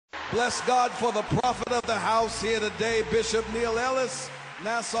Bless God for the prophet of the house here today, Bishop Neil Ellis,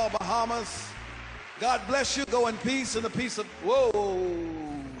 Nassau, Bahamas. God bless you. Go in peace and the peace of... Whoa.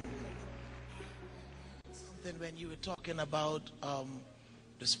 Something when you were talking about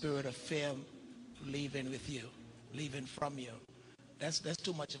the spirit of fear leaving with you, leaving from you. That's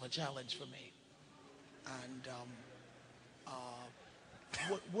too much of a challenge for me. And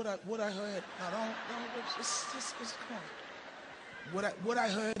what I heard, what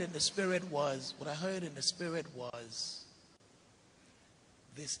I heard in the spirit was,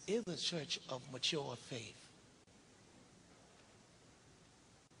 this is a church of mature faith.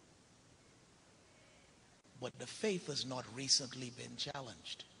 But the faith has not recently been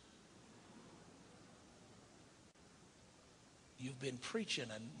challenged. You've been preaching,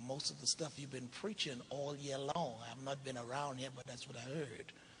 and most of the stuff you've been preaching all year long. I've not been around here, but that's what I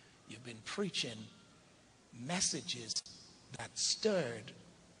heard. You've been preaching messages that stirred,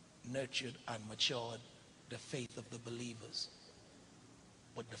 nurtured, and matured the faith of the believers.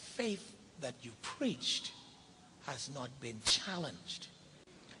 But the faith that you preached has not been challenged.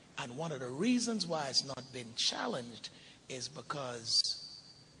 And one of the reasons why it's not been challenged is because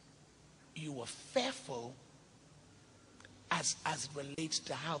you were fearful as it relates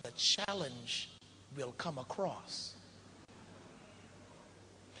to how the challenge will come across.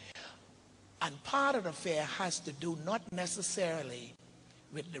 And part of the fear has to do not necessarily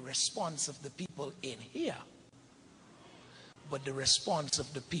with the response of the people in here, but the response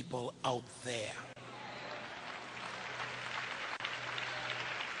of the people out there.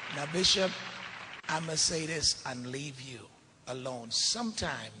 Now, Bishop, I must say this and leave you alone.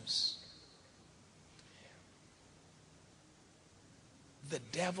 Sometimes the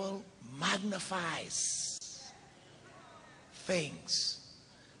devil magnifies things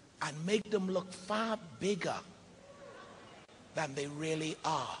and make them look far bigger than they really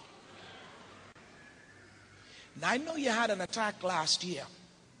are. Now, I know you had an attack last year.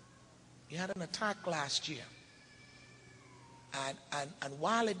 You had an attack last year. And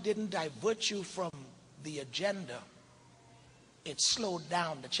while it didn't divert you from the agenda, it slowed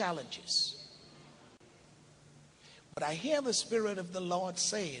down the challenges. But I hear the Spirit of the Lord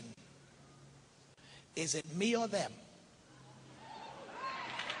saying, is it me or them?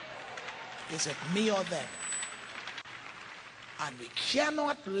 Is it me or them? And we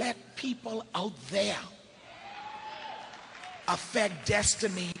cannot let people out there affect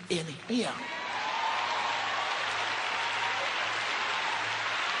destiny in here.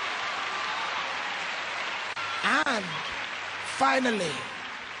 And finally,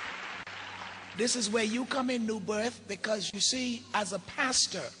 this is where you come in, New Birth, because you see, as a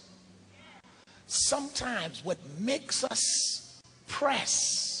pastor, sometimes what makes us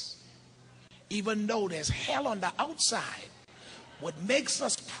press, even though there's hell on the outside, what makes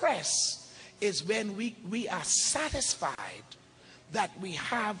us press is when we are satisfied that we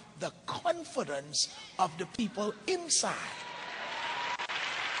have the confidence of the people inside.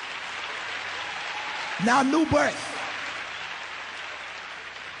 Now, New Birth,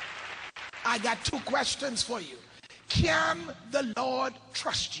 I got two questions for you. Can the Lord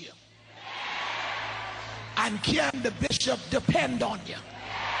trust you? And can the bishop depend on you?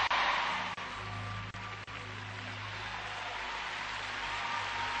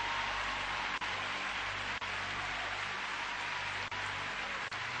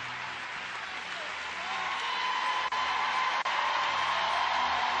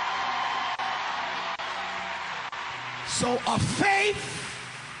 So a faith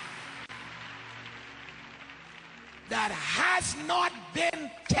that has not been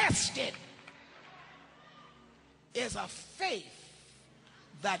tested is a faith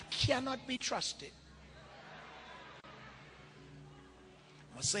that cannot be trusted. I'm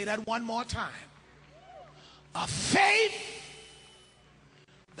going to say that one more time. A faith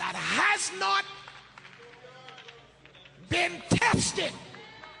that has not been tested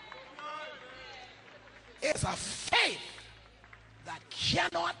is a faith that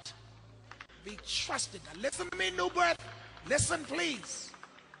cannot be trusted. Now listen to me, New Birth. Listen, please.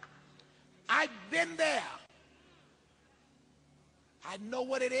 I've been there. I know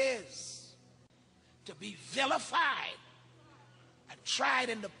what it is to be vilified and tried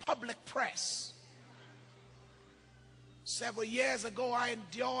in the public press. Several years ago, I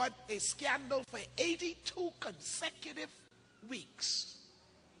endured a scandal for 82 consecutive weeks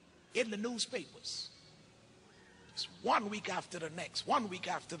in the newspapers. Just 1 week after the next, 1 week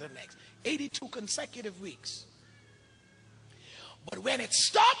after the next. 82 consecutive weeks. But when it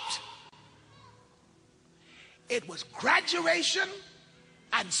stopped, it was graduation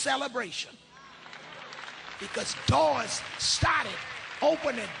and celebration. Because doors started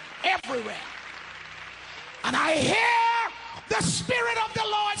opening everywhere. And I hear the Spirit of the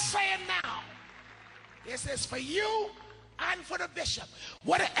Lord saying now, this is for you and for the bishop.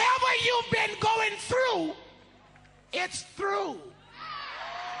 Whatever you've been going through, it's through.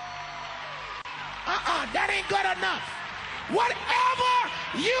 That ain't good enough. Whatever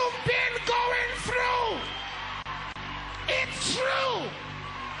you've been going through, it's true.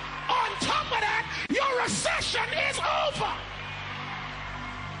 On top of that, your recession is over.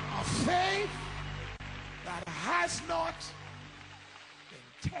 A faith that has not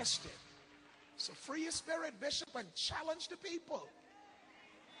been tested. So free your spirit, Bishop, and challenge the people.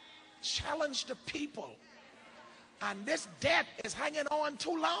 Challenge the people. And this debt is hanging on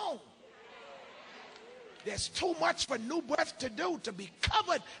too long. There's too much for New Birth to do, to be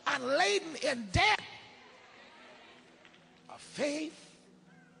covered and laden in debt. A faith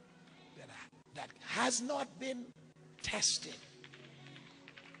that has not been tested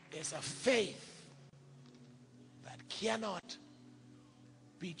is a faith that cannot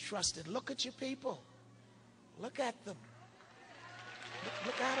be trusted. Look at your people. Look at them.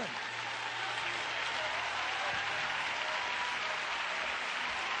 Look at them.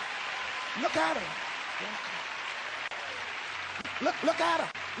 Look at them. Look at him.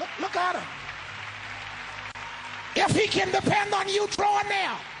 Look at him. If he can depend on you, draw him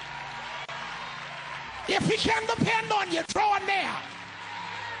now. If he can depend on you, draw him now.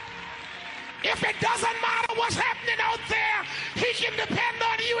 If it doesn't matter what's happening out there, he can depend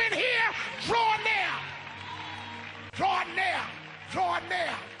on you in here, draw him now. Draw him now. Draw him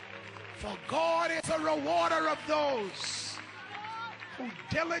now. For God is a rewarder of those who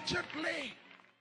diligently